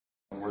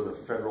the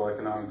federal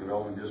economic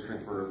development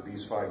district for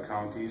these 5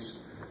 counties,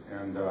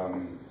 and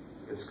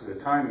the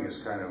timing is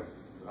kind of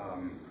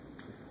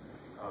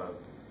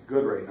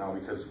good right now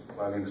because,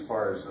 I mean, as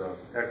far as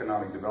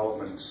economic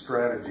development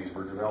strategies,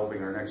 we're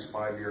developing our next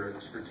 5-year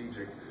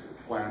strategic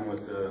plan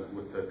with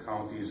the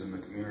counties and the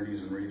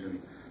communities in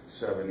Region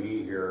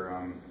 7E here.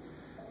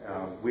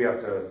 We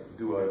have to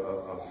do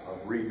a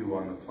redo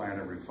on the plan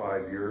every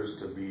 5 years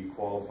to be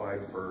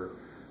qualified for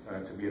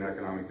to be an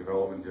economic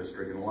development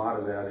district, and a lot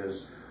of that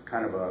is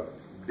kind of a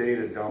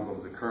data dump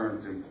of the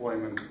current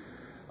employment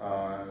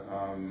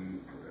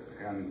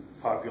and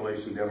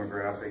population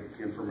demographic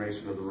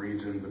information of the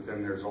region, but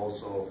then there's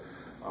also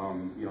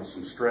you know,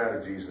 some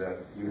strategies that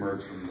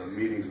emerge from the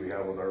meetings we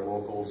have with our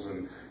locals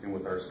and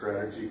with our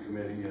strategy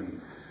committee,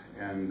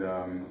 and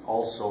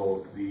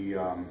also the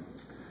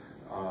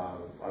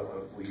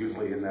we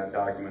usually in that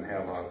document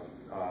have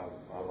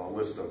a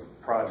list of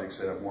projects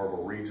that have more of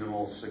a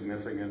regional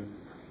significant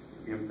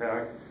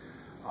impact.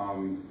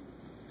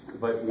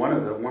 But one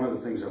of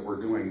the things that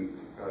we're doing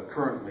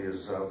currently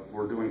is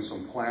we're doing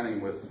some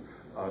planning with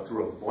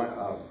through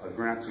a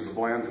grant through the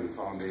Blandon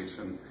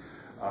Foundation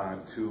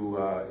to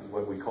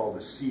what we call the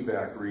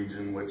CVAC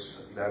region, which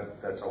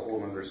that's a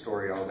whole other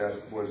story how that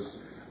was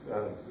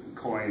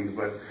coined,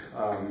 but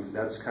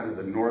that's kind of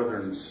the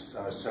northern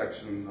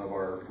section of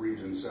our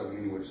Region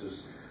 7E, which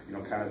is, you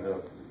know, kind of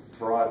the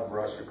broad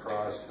brush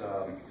across.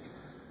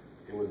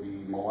 It would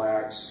be Mille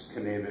Lacs,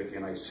 Kennebec,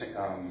 and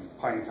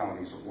Pine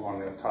counties along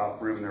that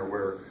top rim there,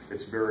 where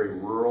it's very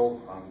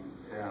rural,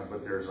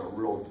 but there's a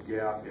real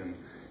gap in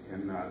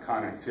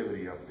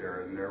connectivity up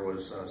there. And there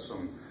was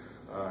some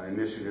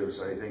initiatives.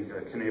 I think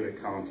Kennebec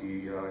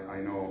County,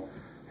 I know,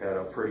 had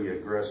a pretty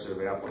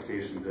aggressive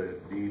application to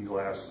deed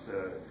last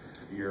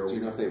year. Do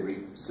you know if they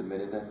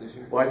resubmitted that this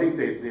year? Well, I think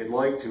they'd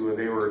like to.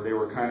 They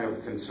were kind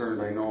of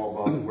concerned, I know,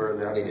 about where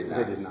that. They did not.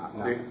 They did not.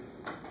 No.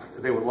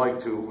 They would like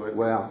to, but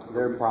well,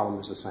 their problem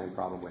is the same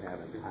problem we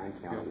have in Pine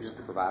County. The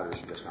providers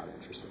are just not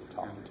interested in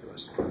talking to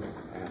us,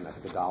 and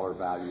the dollar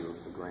value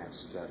of the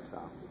grants that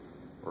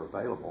are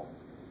available,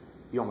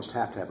 you almost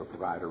have to have a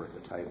provider at the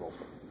table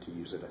to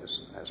use it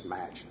as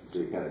matched.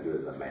 So you kind of do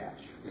it as a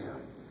match. Yeah,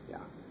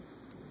 yeah.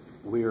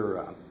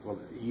 We're well.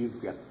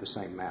 You've got the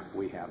same map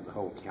we have. The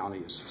whole county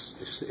is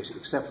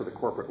except for the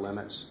corporate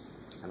limits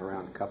and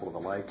around a couple of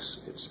the lakes.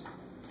 It's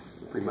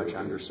pretty much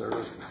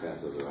underserved.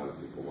 That's what a lot of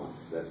people want.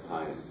 That's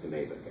Pine and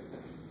Kennebec, I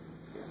think.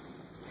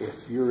 Yeah.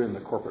 If you're in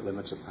the corporate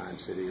limits of Pine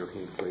City or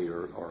Hinckley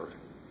or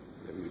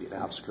the immediate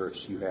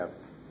outskirts, you have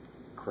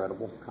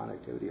credible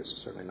connectivity. It's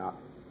certainly not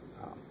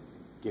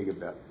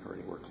gigabit or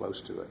anywhere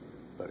close to it,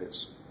 but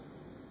it's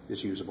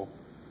usable.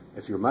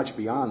 If you're much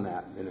beyond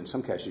that, then in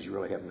some cases you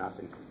really have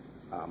nothing.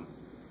 And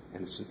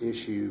it's an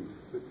issue.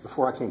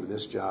 Before I came to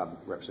this job,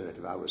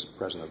 Representative, I was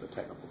president of the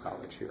technical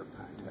college here at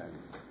Pine Tech.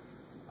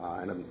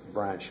 And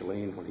Brian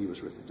Shalene, when he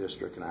was with the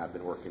district, and I have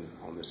been working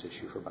on this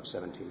issue for about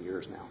 17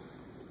 years now.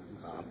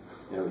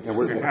 And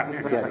we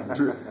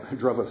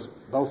drove us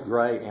both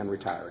gray and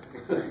retired.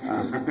 Well,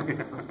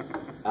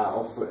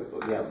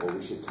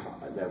 we should talk.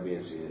 That would be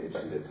interesting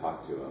to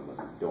talk to him.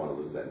 I don't want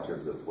to lose that in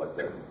terms of what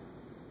the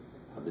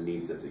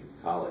needs that the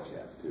college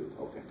has too.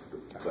 Okay,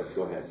 but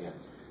go ahead. Yeah.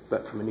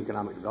 But from an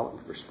economic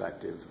development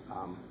perspective,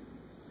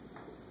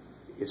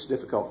 it's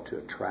difficult to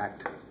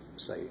attract,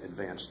 say,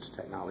 advanced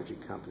technology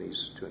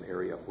companies to an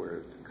area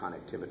where the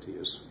connectivity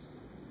is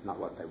not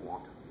what they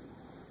want.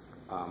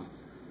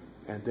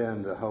 And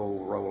then the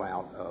whole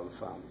rollout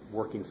of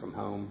working from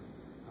home,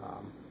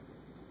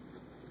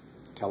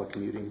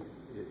 telecommuting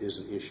is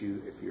an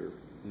issue if you're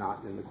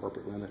not in the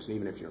corporate limits. And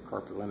even if you're in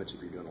corporate limits,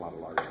 if you're doing a lot of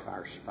large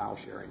file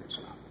sharing, it's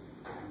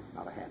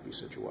not a happy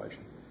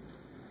situation.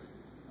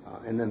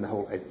 And then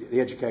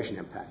the education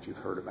impact you've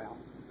heard about.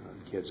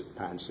 Kids at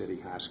Pine City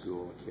High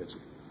School, kids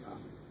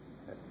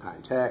at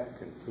Pine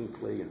Tech and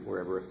Hinckley and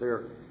wherever, if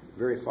they're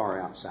very far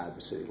outside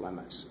the city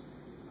limits,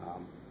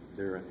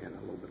 they're in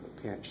a little bit of a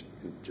pinch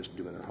in just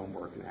doing their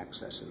homework and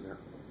accessing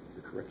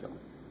the curriculum.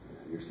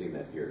 You're seeing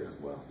that here as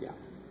well. Yeah.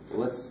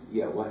 So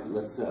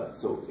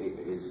so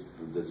is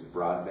this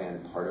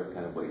broadband part of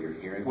kind of what you're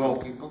hearing from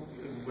people?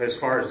 As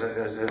far as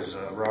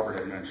Robert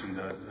had mentioned,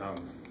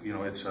 you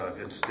know, it's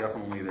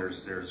definitely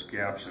there's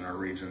gaps in our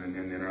region and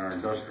in our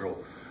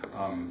industrial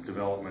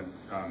development.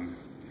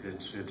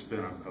 It's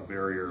been a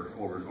barrier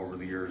over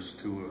the years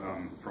too,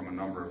 from a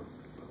number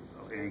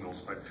of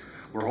angles. But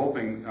we're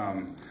hoping,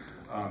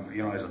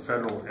 you know, as a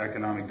federal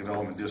economic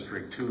development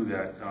district too,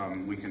 that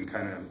we can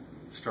kind of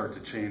start to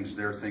change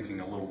their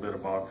thinking a little bit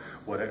about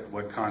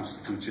what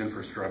constitutes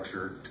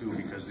infrastructure too,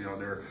 because, you know,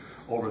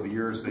 over the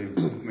years they've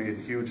made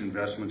huge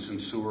investments in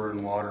sewer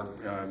and water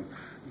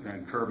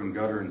and curb and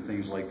gutter and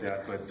things like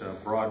that. But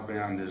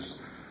broadband has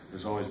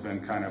always been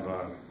kind of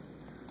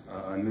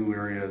a new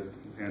area.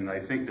 And I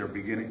think they're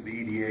beginning, the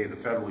EDA, the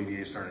federal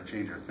EDA, starting to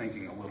change their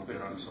thinking a little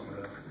bit on some of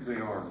that.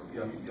 They are,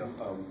 yeah.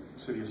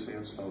 City of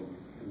Sandstone,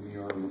 and we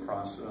are in the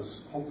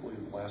process, hopefully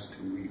in the last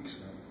 2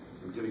 weeks,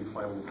 of getting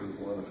final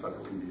approval on a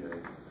federal EDA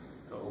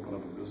to open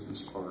up a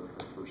business park.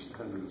 Our first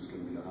tenant is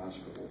going to be a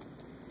hospital.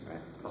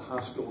 Right. The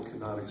hospital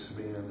cannot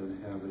expand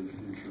and have a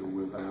future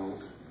without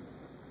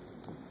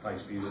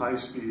high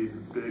speed,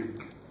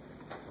 big,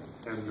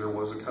 and there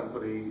was a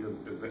company,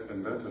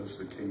 Inventus,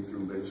 that came through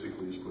and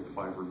basically just put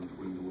fiber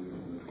between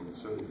the Twin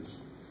Cities.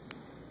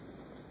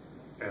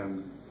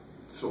 And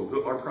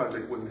so our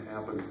project wouldn't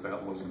happen if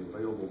that wasn't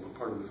available, but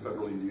part of the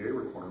federal EDA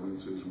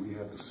requirements is we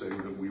had to say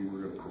that we were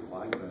going to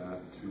provide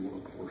that to a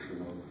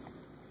portion of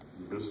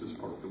the business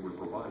park that we're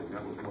providing.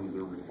 That was one of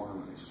their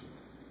requirements.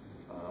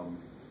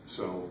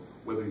 So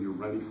whether you're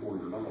ready for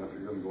it or not, if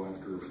you're going to go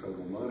after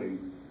federal money,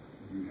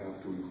 you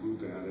have to include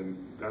that. And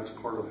that's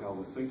part of how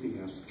the thinking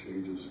has to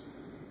change is,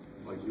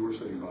 like you were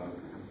saying, Bob,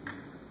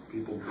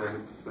 people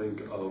don't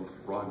think of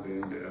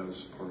broadband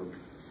as part of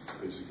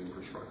basic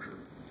infrastructure.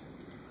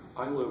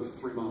 I live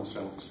 3 miles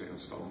south of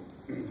Sandstone.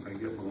 I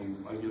get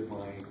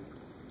my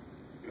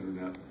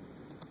internet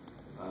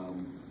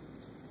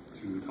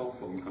through the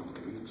telephone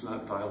company. It's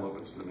not dial-up;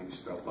 it's the next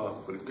step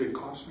up. But it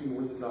costs me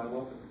more than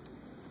dial-up.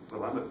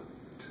 But I'm at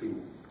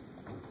 2.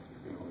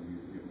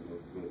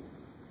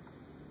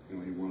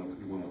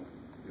 You want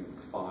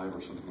 5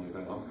 or something like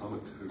that. I'm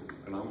at 2,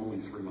 and I'm only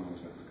 3 miles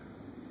out of town.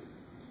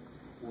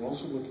 We're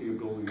also looking at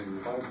building a new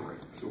library.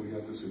 So we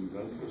have this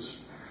Inventus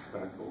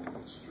backbone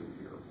that's through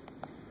here.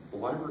 The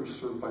library is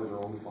served by their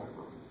own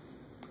fiber.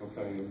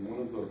 Okay, and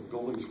one of the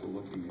buildings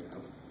we're looking at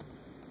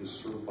is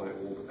served by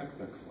old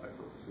ECMEC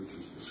fiber, which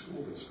is the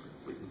school district.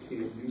 But you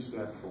can't use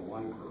that for a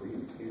library,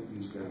 you can't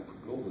use that for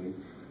building,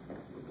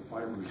 but the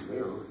fiber is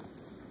there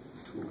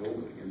to a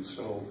building. And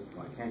so,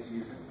 Why can't you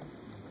use it?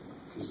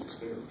 because it's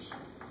theirs.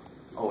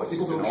 Oh, it's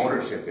just an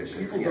ownership issue.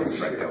 People Yes,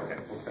 don't right, share. okay.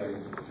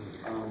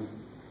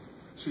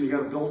 So you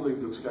got a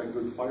building that's got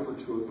good fiber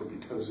to it,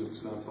 but because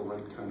it's not the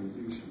right kind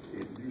of use, you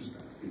can't use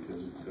that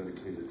because it's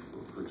dedicated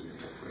for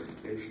example, for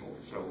educational.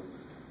 So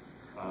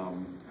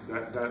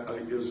that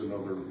is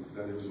another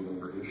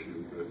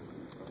issue that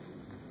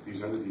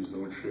these entities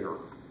don't share.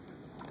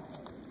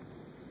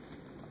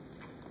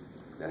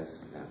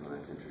 That's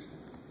interesting.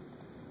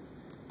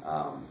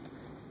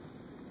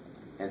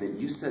 And then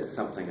you said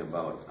something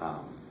about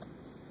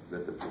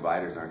that the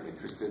providers aren't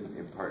interested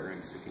in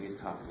partnering. So can you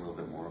talk a little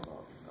bit more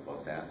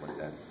about that? What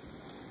that's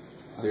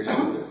so you're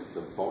talking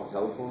the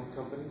telephone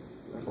companies?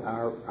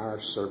 Our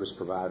service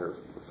provider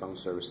for phone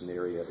service in the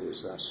area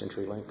is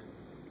CenturyLink.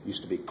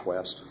 Used to be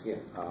Quest. Yeah.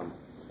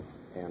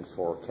 And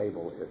for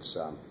cable, it's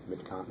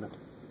Mid-Continent.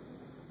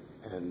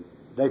 And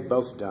they've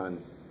both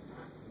done,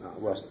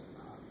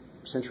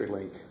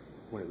 CenturyLink,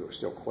 when it was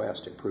still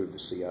Quest, improved the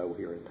CO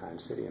here in Pine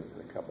City and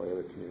a couple of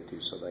other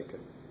communities so they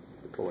could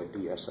deploy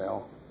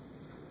DSL,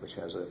 which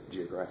has a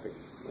geographic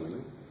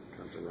limit in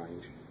terms of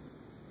range.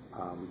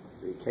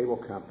 The cable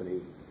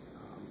company,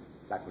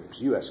 back when it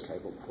was U.S.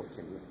 Cable, before it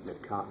came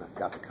Mid-Continent,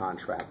 got the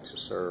contract to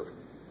serve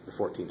the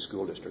 14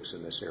 school districts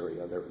in this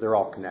area. They're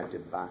all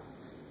connected by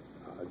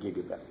a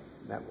gigabit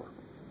network.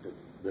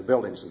 The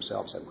buildings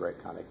themselves have great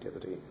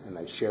connectivity, and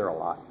they share a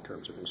lot in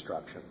terms of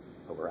instruction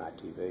over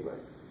ITV.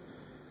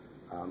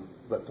 Right.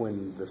 But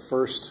when the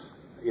first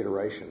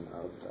iteration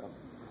of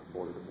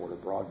border-to-border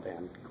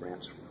broadband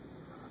grants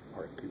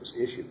RFP was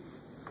issued,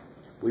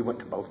 we went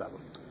to both of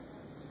them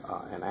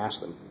and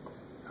asked them,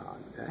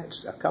 and had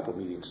a couple of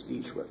meetings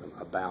each with them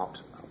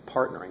about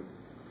partnering,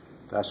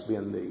 thus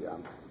being the,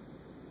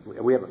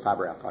 we have a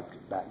fiber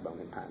optic backbone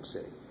in Pine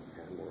City,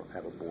 and we'll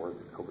have a board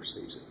that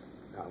oversees it.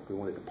 We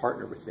wanted to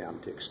partner with them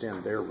to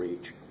extend their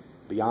reach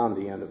beyond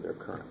the end of their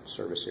current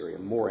service area,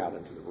 more out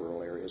into the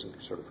rural areas,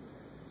 and sort of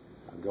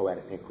go at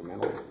it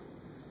incrementally,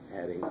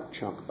 adding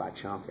chunk by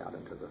chunk out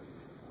into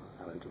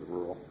the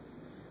rural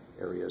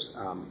areas.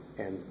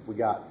 And we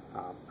got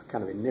a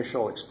kind of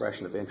initial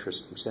expression of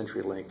interest from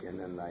CenturyLink, and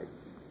then they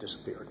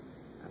disappeared,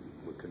 and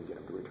we couldn't get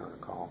them to return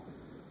a call.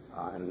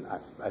 And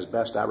as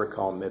best I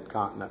recall,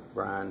 Mid-Continent,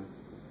 Brian,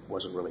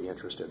 wasn't really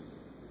interested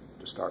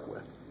to start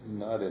with.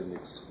 Not in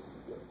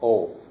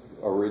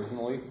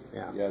originally?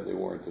 Yeah. Yeah, they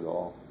weren't at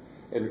all.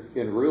 And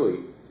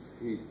really,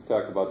 he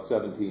talked about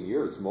 17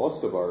 years.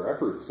 Most of our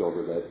efforts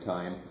over that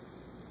time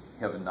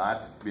have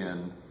not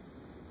been,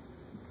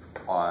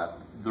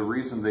 the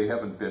reason they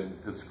haven't been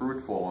as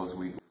fruitful as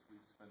we've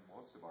spent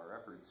most of our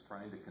efforts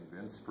trying to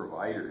convince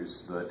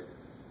providers that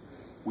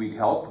we'd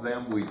help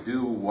them, we'd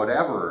do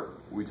whatever,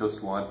 we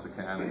just want the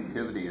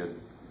connectivity.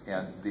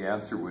 And the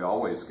answer we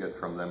always get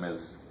from them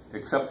is,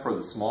 except for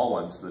the small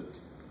ones that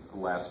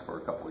last for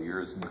a couple of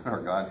years and then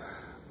are gone,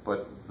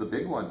 but the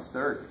big ones,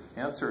 their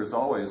answer is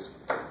always,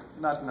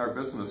 not in our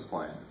business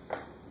plan.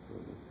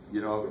 You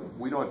know,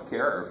 we don't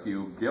care if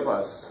you give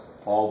us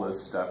all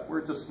this stuff,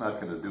 we're just not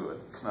going to do it.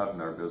 It's not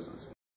in our business.